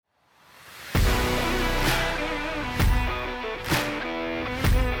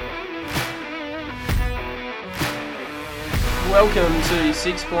Welcome to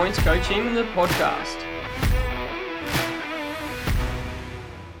 6 Points Coaching, the podcast.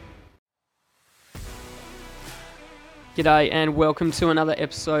 G'day and welcome to another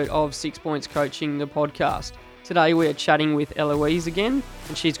episode of 6 Points Coaching, the podcast. Today we are chatting with Eloise again,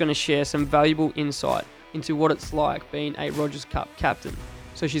 and she's going to share some valuable insight into what it's like being a Rogers Cup captain.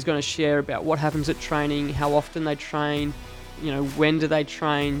 So she's going to share about what happens at training, how often they train, when do they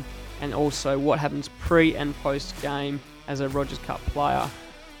train, and also what happens pre and post game as a Rogers Cup player.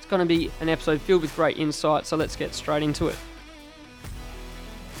 It's going to be an episode filled with great insight, so let's get straight into it.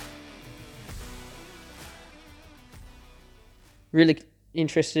 Really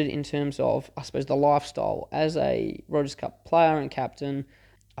interested in terms of, I suppose, the lifestyle as a Rogers Cup player and captain,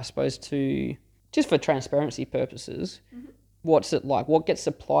 I suppose, to just for transparency purposes. Mm-hmm. What's it like? What gets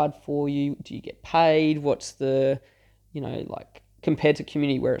supplied for you? Do you get paid? What's the, compared to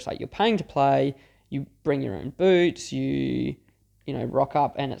community where it's like you're paying to play, you bring your own boots, you rock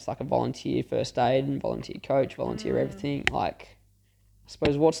up and it's like a volunteer first aid and volunteer coach, volunteer everything. Like, I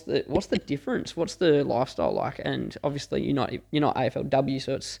suppose what's the difference? What's the lifestyle like? And obviously you're not AFLW,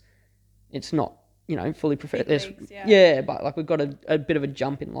 so it's not fully professional. Yeah, but like we've got a bit of a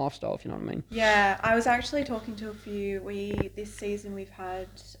jump in lifestyle, if you know what I mean. Yeah, I was actually talking to a few. This season we've had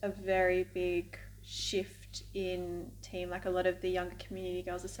a very big shift in team. Like a lot of the younger community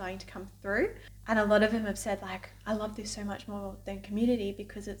girls are starting to come through, and a lot of them have said like, I love this so much more than community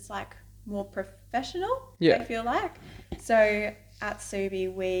because it's like more professional. Yeah, I feel like. So at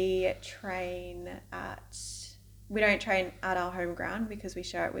Subi we don't train at our home ground because we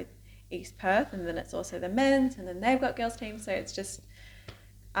share it with East Perth, and then it's also the men's, and then they've got girls teams, so it's just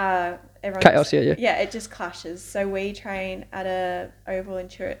chaos. Yeah, it just clashes. So we train at a oval in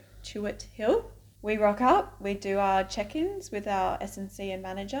Chewett Hill. We rock up, we do our check-ins with our S&C and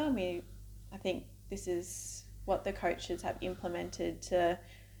manager. I think this is what the coaches have implemented to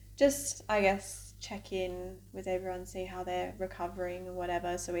just, I guess, check in with everyone, see how they're recovering and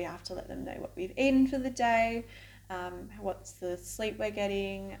whatever. So we have to let them know what we've eaten for the day, what's the sleep we're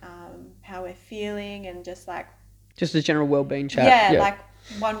getting, how we're feeling, and just a general well-being chat. Yeah, like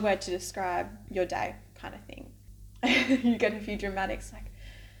one word to describe your day kind of thing. You get a few dramatics like,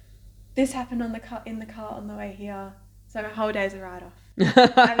 this happened in the car on the way here, so my whole day's a write-off.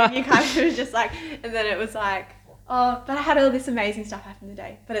 And then you kind of just like, and then it was like, oh, but I had all this amazing stuff happen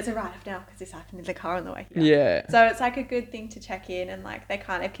today, but it's a write-off now because this happened in the car on the way here. Yeah. So it's like a good thing to check in, and like they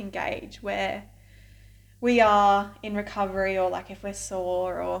kind of can gauge where we are in recovery, or like if we're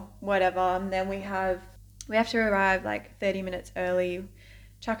sore or whatever. And then we have to arrive like 30 minutes early,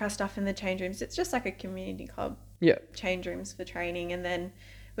 chuck our stuff in the change rooms. It's just like a community club. Yeah. Change rooms for training, and then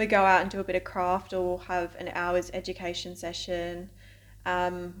we go out and do a bit of craft, or we'll have an hour's education session,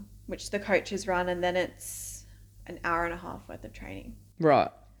 which the coaches run, and then it's an hour and a half worth of training. Right.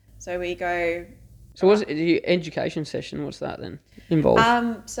 So we go. So what's the education session? What's that then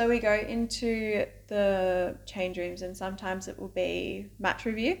involved? So we go into the change rooms, and sometimes it will be match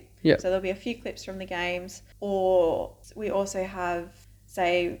review. Yeah. So there'll be a few clips from the games, or we also have,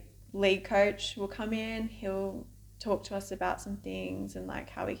 say, league coach will come in. He'll talk to us about some things and like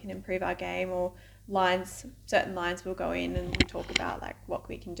how we can improve our game, or certain lines will go in and we'll talk about like what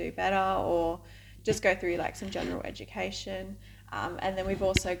we can do better, or just go through like some general education. And then we've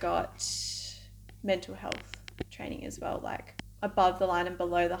also got mental health training as well, like above the line and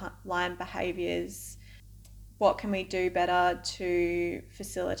below the line behaviours. What can we do better to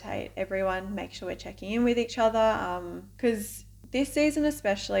facilitate everyone, make sure we're checking in with each other? Because this season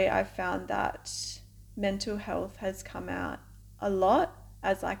especially, I've found that mental health has come out a lot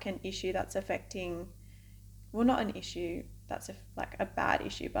as like an issue that's affecting, well, not an issue that's like a bad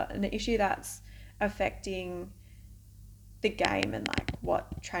issue, but an issue that's affecting the game, and like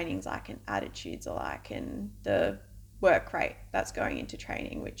what training's like and attitudes are like, and the work rate that's going into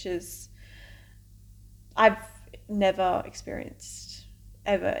training, which is I've never experienced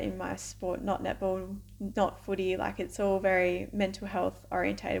ever in my sport, not netball, not footy. Like it's all very mental health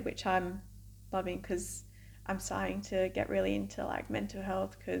orientated, which I'm loving because I'm starting to get really into like mental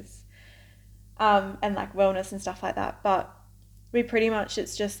health because and like wellness and stuff like that. But we pretty much,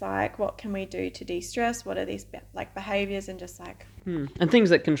 it's just like, what can we do to de-stress? What are these like behaviors, and just like and things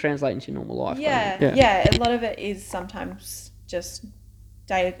that can translate into your normal life. Yeah, a lot of it is sometimes just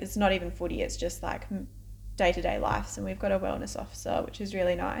it's not even footy, it's just like day-to-day life. And we've got a wellness officer, which is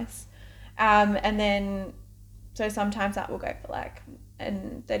really nice, and then so sometimes that will go for like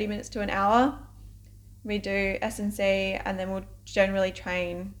 30 minutes to an hour. We do S&C, and then we'll generally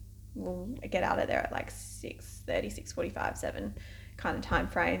train, we'll get out of there at like 6:30, 6:45, 7 kind of time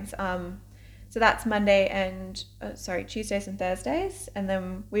frames. So that's Tuesdays and Thursdays, and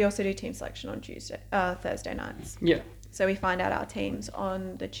then we also do team selection on Thursday nights. Yeah. So we find out our teams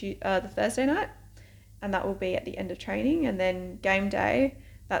on the Thursday night, and that will be at the end of training. And then game day,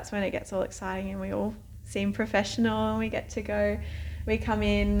 that's when it gets all exciting and we all seem professional. We get to go. We come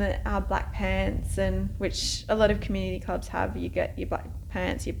in our black pants, and which a lot of community clubs have. You get your black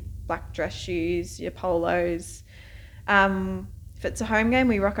pants, your black dress shoes, your polos. If it's a home game,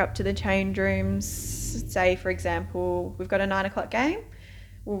 we rock up to the change rooms. Say, for example, we've got a 9 o'clock game.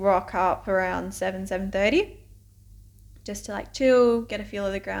 We'll rock up around 7:30, just to like chill, get a feel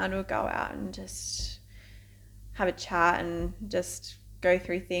of the ground. We'll go out and just have a chat and just go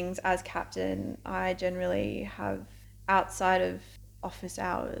through things. As captain, I generally have, outside of office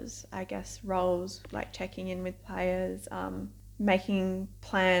hours, I guess, roles like checking in with players, making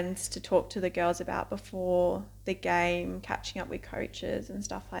plans to talk to the girls about before the game, catching up with coaches and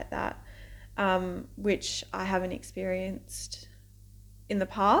stuff like that, which I haven't experienced in the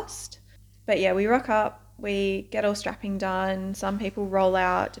past. But yeah, we rock up, we get all strapping done. Some people roll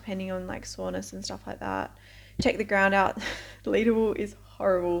out depending on like soreness and stuff like that. Check the ground out. The leaderboard is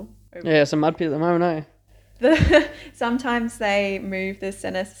horrible. Yeah, it's a mud pit at the moment, eh? Sometimes they move the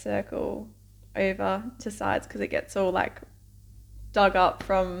centre circle over to sides because it gets all like dug up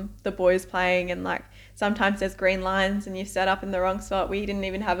from the boys playing, and like sometimes there's green lines and you set up in the wrong spot. We didn't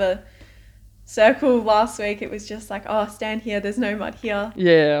even have a circle last week. It was just like, oh, stand here, there's no mud here.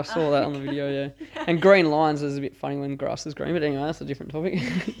 Yeah, I saw that on the video, yeah. And green lines is a bit funny when grass is green, but anyway, that's a different topic.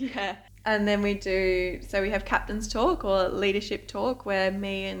 Yeah. And then we have captain's talk or leadership talk, where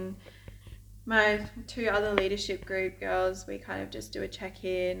me and my 2 other leadership group girls, we kind of just do a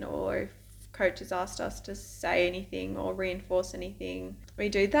check-in, or if coaches asked us to say anything or reinforce anything, we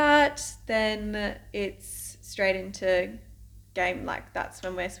do that. Then it's straight into game, like that's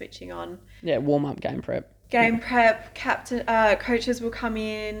when we're switching on. Yeah, warm-up, game prep. Game prep, coaches will come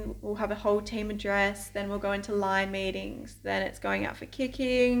in, we'll have a whole team address, then we'll go into line meetings, then it's going out for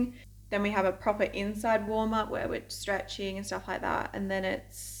kicking, then we have a proper inside warm-up where we're stretching and stuff like that, and then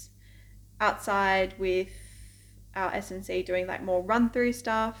it's outside with our S&C doing like more run-through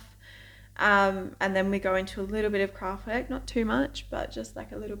stuff. And then we go into a little bit of craft work, not too much, but just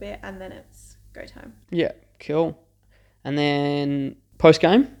like a little bit, and then it's go time. Yeah, cool. And then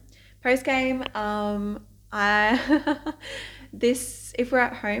post-game? Post-game, if we're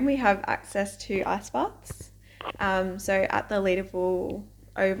at home, we have access to ice baths. So at the Leaderville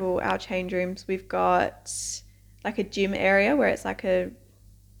Oval, our change rooms, we've got like a gym area where it's like a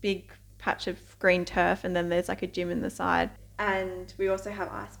big patch of green turf, and then there's like a gym in the side. And we also have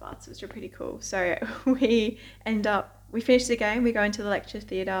ice baths, which are pretty cool. So we finish the game, we go into the lecture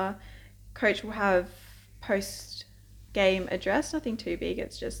theatre. Coach will have post-game address, nothing too big.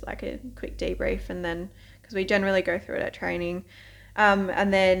 It's just like a quick debrief, and then, because we generally go through it at training.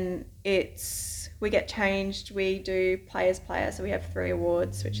 And then we get changed. We do players player. So we have 3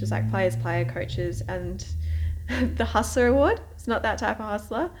 awards, which is like players player, coaches, and the hustler award. It's not that type of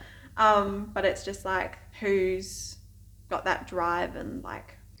hustler. But it's just like who's got that drive and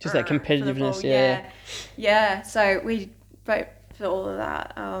like just that competitiveness. Yeah, so we vote for all of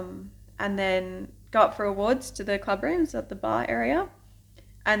that, and then go up for awards to the club rooms at the bar area,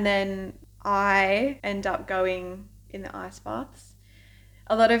 and then I end up going in the ice baths.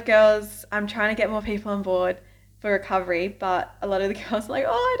 A lot of girls, I'm trying to get more people on board for recovery, but a lot of the girls are like,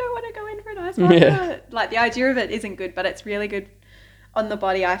 oh, I don't want to go in for an ice bath. Yeah. Like the idea of it isn't good, but it's really good on the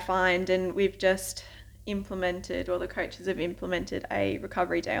body, I find. And we've just implemented, or the coaches have implemented, a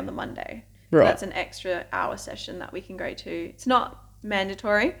recovery day on the Monday. Right. So that's an extra hour session that we can go to. It's not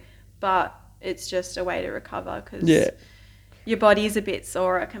mandatory, but it's just a way to recover, because your body is a bit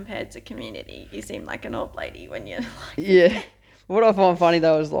sore compared to community. You seem like an old lady when you're like... Yeah. What I find funny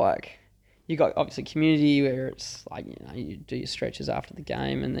though is like, you got obviously community where it's like, you know, you do your stretches after the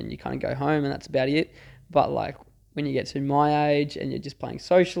game and then you kind of go home and that's about it. But like when you get to my age and you're just playing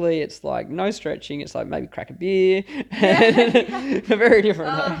socially, it's like no stretching. It's like maybe crack a beer. Yeah. Very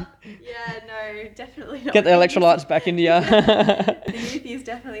different. Yeah, no, definitely not. Get the electrolytes back into you. The youth is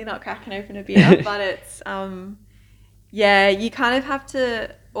definitely not cracking open a beer, but it's, you kind of have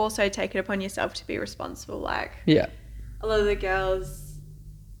to also take it upon yourself to be responsible. Like, a lot of the girls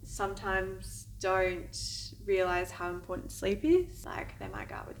sometimes don't realise how important sleep is. Like, they might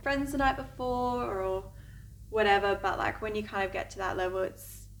go out with friends the night before or whatever, but like when you kind of get to that level,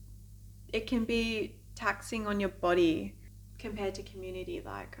 it can be taxing on your body compared to community.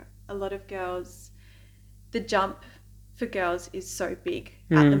 Like a lot of girls, the jump for girls is so big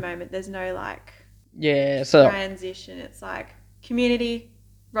at the moment. There's no like transition. It's like community,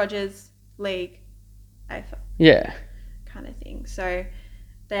 Rogers, league AFL Yeah. kind of thing. So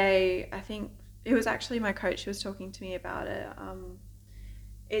I think it was actually my coach who was talking to me about it.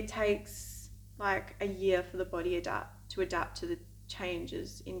 It takes like a year for the body to adapt to the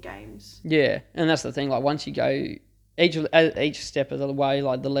changes in games. Yeah, and that's the thing. Like once you go each step of the way,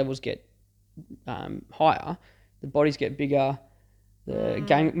 like the levels get higher, the bodies get bigger, the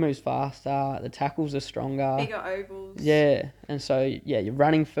game moves faster, the tackles are stronger, Bigger ovals. Yeah, and so you're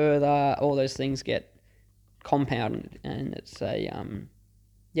running further. All those things get compounded, and it's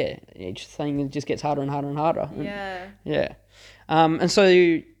each thing just gets harder and harder and harder. Yeah. Yeah. And so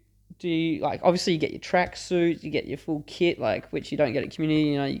do you, like, obviously you get your track suit, you get your full kit, like, which you don't get at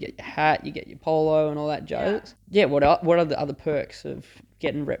community, you get your hat, you get your polo and all that jazz. Yeah, what are the other perks of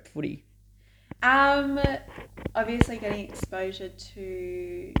getting rep footy? Obviously getting exposure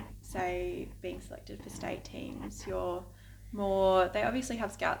to, say, being selected for state teams. They obviously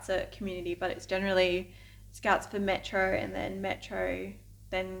have scouts at community, but it's generally scouts for Metro, and then Metro,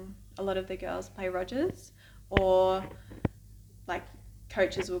 then a lot of the girls play Rogers, or like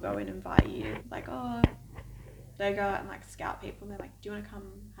coaches will go and invite you, like, they go out and like scout people, and they're like, do you want to come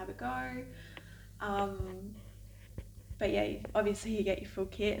have a go? But yeah, obviously you get your full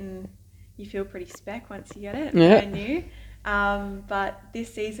kit and you feel pretty spec once you get it, brand new. But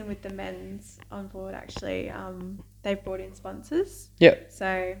this season with the men's on board, actually, they've brought in sponsors. Yep.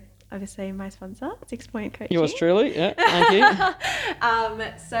 So obviously my sponsor, 6 Point Coaching. Yours truly, yeah, thank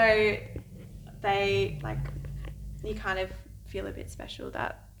you. So they, like, you kind of feel a bit special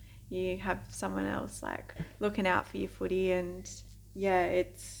that you have someone else like looking out for your footy, and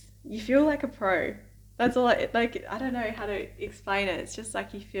you feel like a pro. That's all. I don't know how to explain it. It's just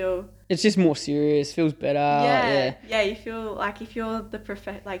like you feel. It's just more serious. Feels better. Yeah. You feel like if you're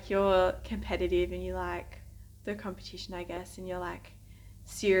you're competitive and you like the competition, I guess, and you're like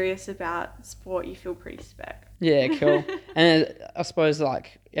serious about sport, you feel pretty spec. Yeah, cool. And I suppose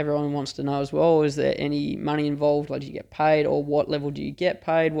like everyone wants to know as well, is there any money involved? Like, do you get paid, or what level do you get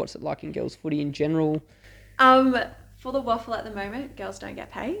paid? What's it like in girls footy in general? For the waffle at the moment, girls don't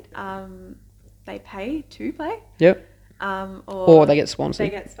get paid. They pay to play. Yep. Or they get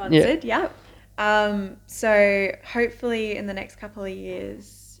sponsored. Yep. So hopefully in the next couple of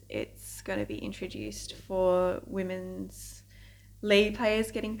years, it's going to be introduced for women's league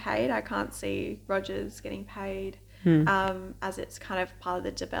players getting paid. I can't see Rogers getting paid as it's kind of part of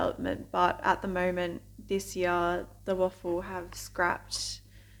the development. But at the moment, this year, the waffle have scrapped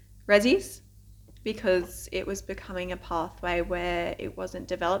resis, because it was becoming a pathway where it wasn't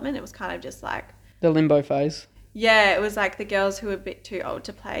development. It was kind of just like the limbo phase. Yeah, it was like the girls who were a bit too old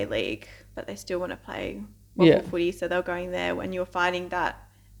to play league, but they still want to play waffle footy, so they're going there, when you're finding that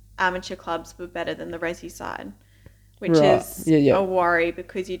amateur clubs were better than the resi side, which is a worry,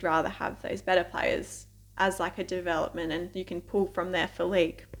 because you'd rather have those better players as like a development, and you can pull from there for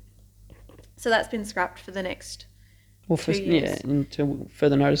league. So that's been scrapped for the next 2 years. Yeah, until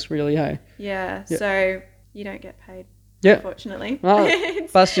further notice, really, hey? Yeah, so you don't get paid, yeah, unfortunately. Well,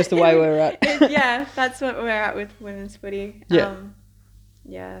 that's just the way we're at. Yeah, that's what we're at with women's footy. Yeah,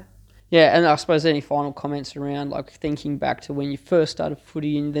 and I suppose any final comments around, like, thinking back to when you first started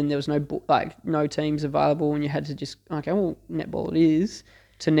footy, and then there was no teams available, and you had to just, okay, well, netball it is,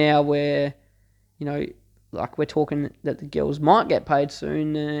 to now where, like, we're talking that the girls might get paid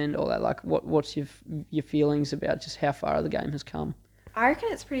soon and all that. Like, what's your feelings about just how far the game has come? I reckon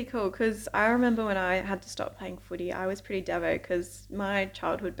it's pretty cool, because I remember when I had to stop playing footy, I was pretty devo, because my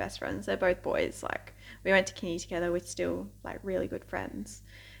childhood best friends, they're both boys. Like, we went to kindy together, we're still like really good friends.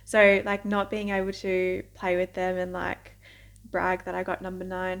 So like not being able to play with them and like brag that I got number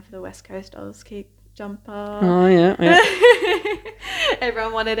 9 for the West Coast Oz kick jumper. Oh yeah.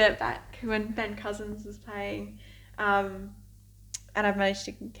 Everyone wanted it back when Ben Cousins was playing. And I've managed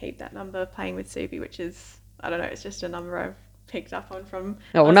to keep that number playing with Subi, which is, I don't know, it's just a number I've picked up on from...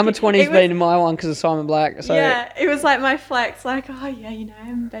 Oh, well, number 20's been in my one because of Simon Black. So. Yeah, it was like my flex, like, oh yeah,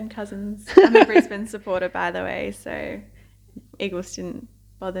 I'm Ben Cousins. I'm a Brisbane supporter, by the way, so Eagles didn't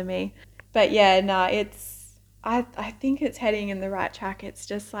bother me. But yeah, no, I think it's heading in the right track. It's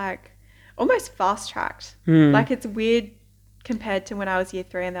just like almost fast-tracked. Like, it's weird compared to when I was year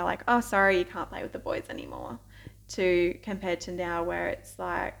 3 and they're like, oh, sorry, you can't play with the boys anymore, compared to now where it's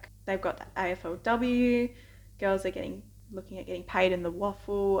like they've got the AFLW, girls are looking at getting paid in the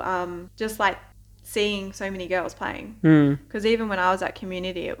waffle, just like seeing so many girls playing. Because even when I was at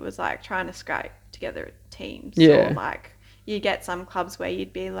community, it was like trying to scrape together teams. Yeah. Or like you get some clubs where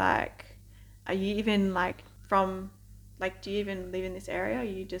you'd be like, are you even like from, like, do you even live in this area? Are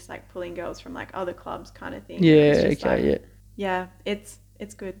you just like pulling girls from like other clubs kind of thing? Yeah, okay, like, yeah, it's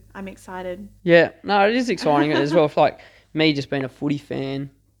it's good. I'm excited. Yeah, no, it is exciting as well. For, like me, just being a footy fan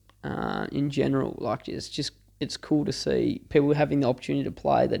in general, like it's cool to see people having the opportunity to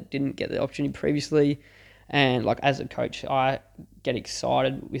play that didn't get the opportunity previously. And like as a coach, I get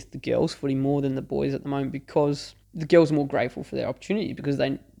excited with the girls' footy more than the boys at the moment, because the girls are more grateful for their opportunity because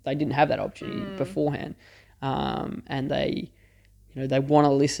they didn't have that opportunity beforehand, and they want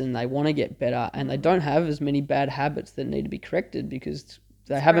to listen, they want to get better, and they don't have as many bad habits that need to be corrected because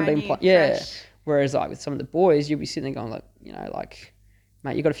they haven't been playing. Yeah. Whereas like with some of the boys, you'll be sitting there going like,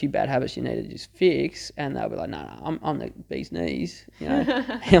 mate, you got a few bad habits you need to just fix, and they'll be like, no, I'm the bee's knees,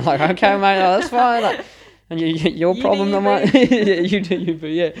 You're like, okay, mate, that's fine. Like, and your problem, you do,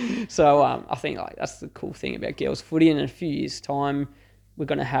 yeah. So I think like that's the cool thing about girls footy. And in a few years' time, we're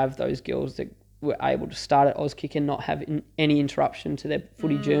going to have those girls that were able to start at Auskick and not have any interruption to their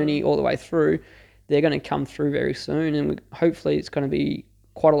footy journey all the way through. They're going to come through very soon, and hopefully it's going to be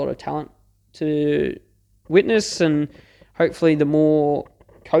quite a lot of talent to witness. And hopefully the more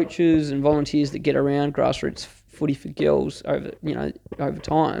coaches and volunteers that get around grassroots footy for girls over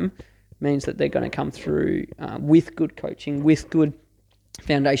time means that they're going to come through with good coaching, with good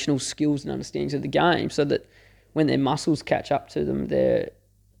foundational skills and understandings of the game, so that when their muscles catch up to them, they're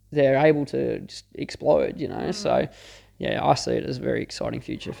able to just explode, So, yeah, I see it as a very exciting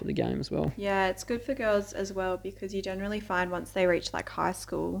future for the game as well. Yeah, it's good for girls as well, because you generally find once they reach like high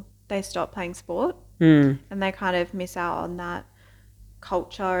school, they stop playing sport and they kind of miss out on that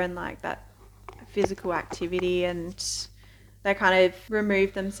culture and like that physical activity, and they kind of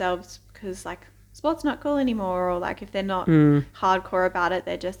remove themselves because like sport's not cool anymore, or like if they're not hardcore about it,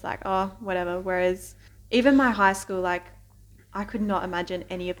 they're just like, oh, whatever. Whereas even my high school, like I could not imagine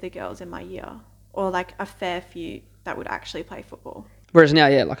any of the girls in my year, or like a fair few, that would actually play football. Whereas now,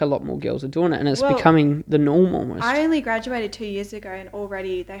 yeah, like a lot more girls are doing it, and it's becoming the norm almost. I only graduated 2 years ago, and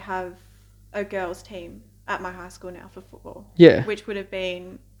already they have a girls team at my high school now for football. Yeah. Which would have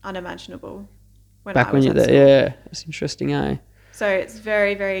been unimaginable back when you're there. Yeah, it's interesting, eh? So it's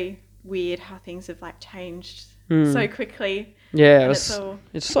very, very weird how things have like changed so quickly. Yeah,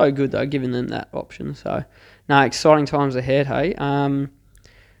 it's so good though, giving them that option. So, no, exciting times ahead, hey.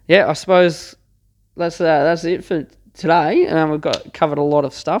 Yeah, I suppose that's it for today. We've covered a lot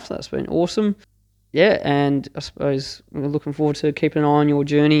of stuff. That's been awesome. Yeah, and I suppose we're looking forward to keeping an eye on your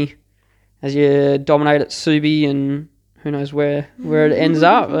journey as you dominate at Subi, and who knows where it ends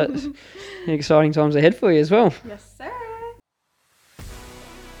up. But exciting times ahead for you as well. Yes, sir.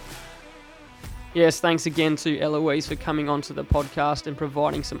 Yes, thanks again to Eloise for coming onto the podcast and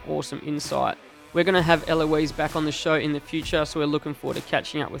providing some awesome insight. We're going to have Eloise back on the show in the future, so we're looking forward to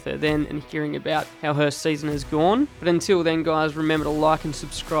catching up with her then and hearing about how her season has gone. But until then, guys, remember to like and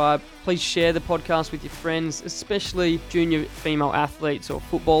subscribe. Please share the podcast with your friends, especially junior female athletes or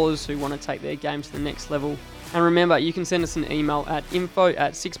footballers who want to take their game to the next level. And remember, you can send us an email at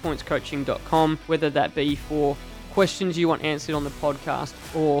info@sixpointscoaching.com, whether that be for questions you want answered on the podcast,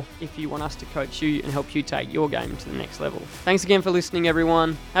 or if you want us to coach you and help you take your game to the next level. Thanks again for listening,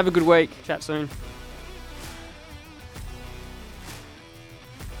 everyone. Have a good week. Chat soon.